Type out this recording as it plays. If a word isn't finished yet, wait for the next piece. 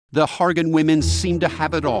The Hargan women seemed to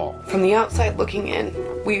have it all. From the outside looking in,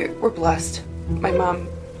 we were blessed. My mom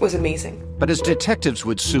was amazing. But as detectives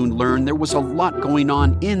would soon learn, there was a lot going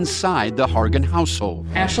on inside the Hargan household.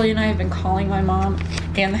 Ashley and I have been calling my mom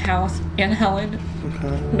and the house and Helen.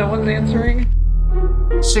 Okay. No one's answering.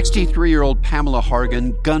 63-year-old Pamela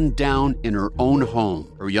Hargan gunned down in her own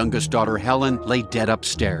home. Her youngest daughter, Helen, lay dead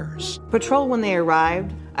upstairs. Patrol, when they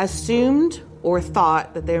arrived, assumed or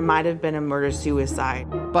thought that there might have been a murder-suicide.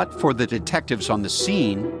 But for the detectives on the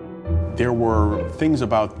scene, there were things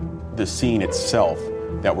about the scene itself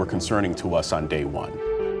that were concerning to us on day one.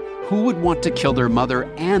 Who would want to kill their mother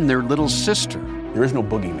and their little sister? There is no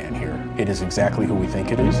boogeyman here. It is exactly who we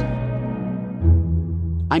think it is.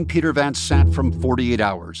 I'm Peter Van Sant from 48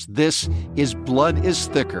 Hours. This is Blood is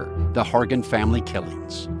Thicker, the Hargan family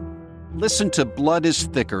killings. Listen to Blood is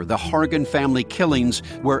Thicker, the Hargan family killings,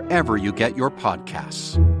 wherever you get your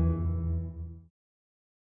podcasts.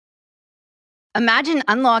 Imagine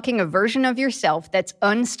unlocking a version of yourself that's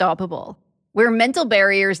unstoppable, where mental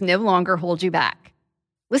barriers no longer hold you back.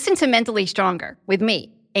 Listen to Mentally Stronger with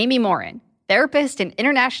me, Amy Morin, therapist and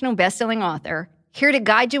international best-selling author, here to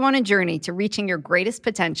guide you on a journey to reaching your greatest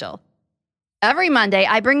potential. Every Monday,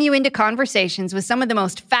 I bring you into conversations with some of the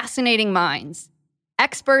most fascinating minds.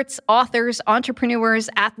 Experts, authors, entrepreneurs,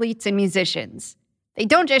 athletes, and musicians. They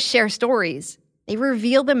don't just share stories. They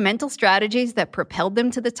reveal the mental strategies that propelled them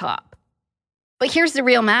to the top. But here's the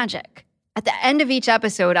real magic. At the end of each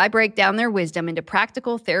episode, I break down their wisdom into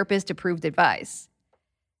practical therapist-approved advice.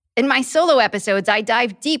 In my solo episodes, I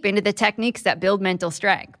dive deep into the techniques that build mental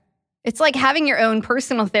strength. It's like having your own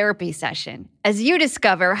personal therapy session as you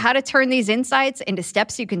discover how to turn these insights into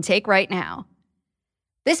steps you can take right now.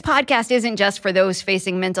 This podcast isn't just for those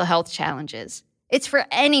facing mental health challenges. It's for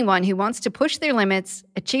anyone who wants to push their limits,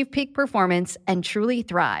 achieve peak performance, and truly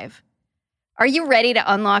thrive. Are you ready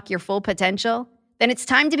to unlock your full potential? Then it's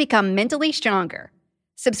time to become mentally stronger.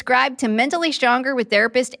 Subscribe to Mentally Stronger with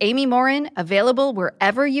therapist Amy Morin, available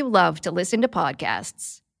wherever you love to listen to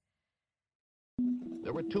podcasts.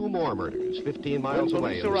 There were two more murders 15 miles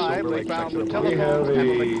away. When police arrived, they found the telephones and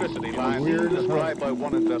electricity lines described by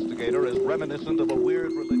one investigator as reminiscent of a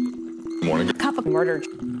weird religion. Couple murdered.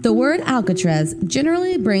 The word Alcatraz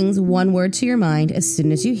generally brings one word to your mind as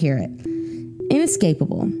soon as you hear it.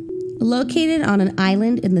 Inescapable. Located on an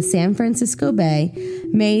island in the San Francisco Bay,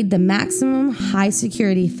 made the maximum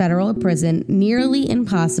high-security federal prison nearly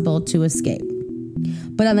impossible to escape.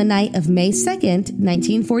 But on the night of May 2nd,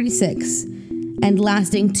 1946, and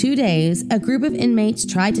lasting 2 days, a group of inmates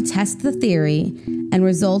tried to test the theory and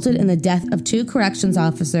resulted in the death of 2 corrections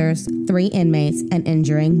officers, 3 inmates, and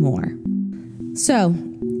injuring more. So,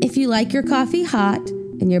 if you like your coffee hot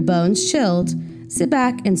and your bones chilled, sit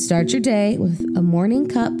back and start your day with a morning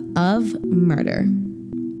cup of murder.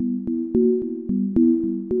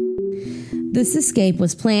 This escape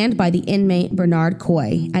was planned by the inmate Bernard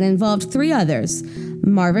Coy and involved 3 others,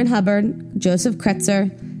 Marvin Hubbard, Joseph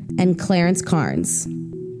Kretzer, and Clarence Carnes.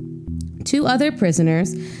 2 other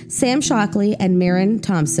prisoners, Sam Shockley and Mirren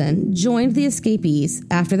Thompson, joined the escapees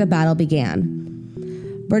after the battle began.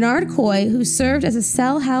 Bernard Coy, who served as a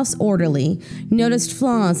cell house orderly, noticed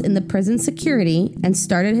flaws in the prison security and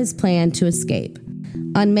started his plan to escape.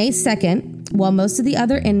 On May 2nd, while most of the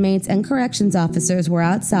other inmates and corrections officers were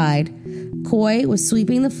outside, Coy was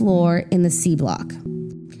sweeping the floor in the C block.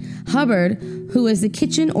 Hubbard, who was the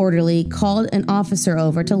kitchen orderly, called an officer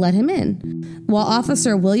over to let him in. While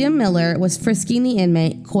Officer William Miller was frisking the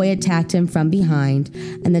inmate, Coy attacked him from behind,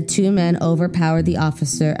 and the 2 men overpowered the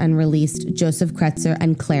officer and released Joseph Kretzer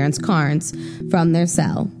and Clarence Carnes from their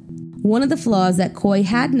cell. One of the flaws that Coy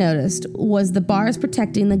had noticed was the bars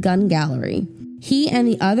protecting the gun gallery. He and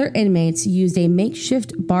the other inmates used a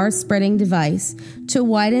makeshift bar-spreading device to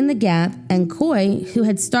widen the gap, and Coy, who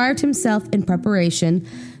had starved himself in preparation,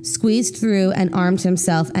 squeezed through and armed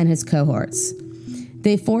himself and his cohorts.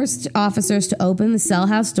 They forced officers to open the cell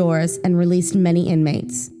house doors and released many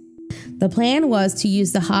inmates. The plan was to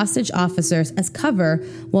use the hostage officers as cover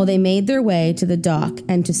while they made their way to the dock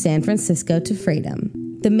and to San Francisco to freedom.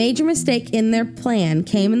 The major mistake in their plan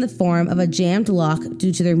came in the form of a jammed lock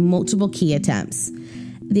due to their multiple key attempts.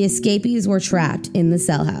 The escapees were trapped in the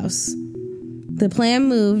cell house. The plan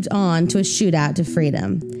moved on to a shootout to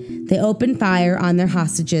freedom. They opened fire on their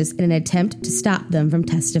hostages in an attempt to stop them from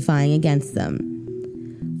testifying against them.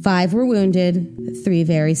 5 were wounded, 3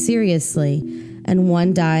 very seriously, and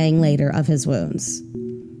 1 dying later of his wounds.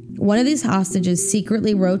 One of these hostages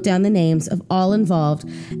secretly wrote down the names of all involved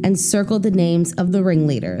and circled the names of the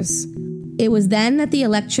ringleaders. It was then that the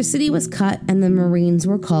electricity was cut and the Marines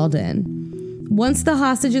were called in. Once the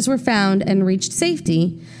hostages were found and reached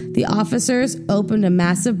safety, the officers opened a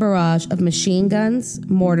massive barrage of machine guns,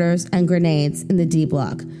 mortars, and grenades in the D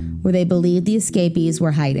block, where they believed the escapees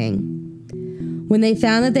were hiding. When they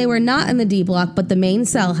found that they were not in the D block but the main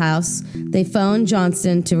cell house, they phoned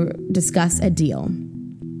Johnston to discuss a deal.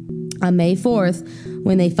 On May 4th,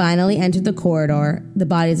 when they finally entered the corridor, the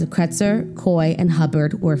bodies of Kretzer, Coy, and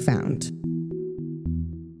Hubbard were found.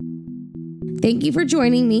 Thank you for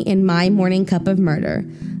joining me in my morning cup of murder.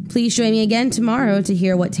 Please join me again tomorrow to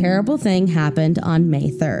hear what terrible thing happened on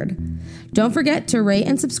May 3rd. Don't forget to rate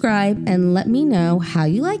and subscribe and let me know how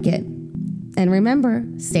you like it. And remember,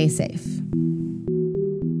 stay safe.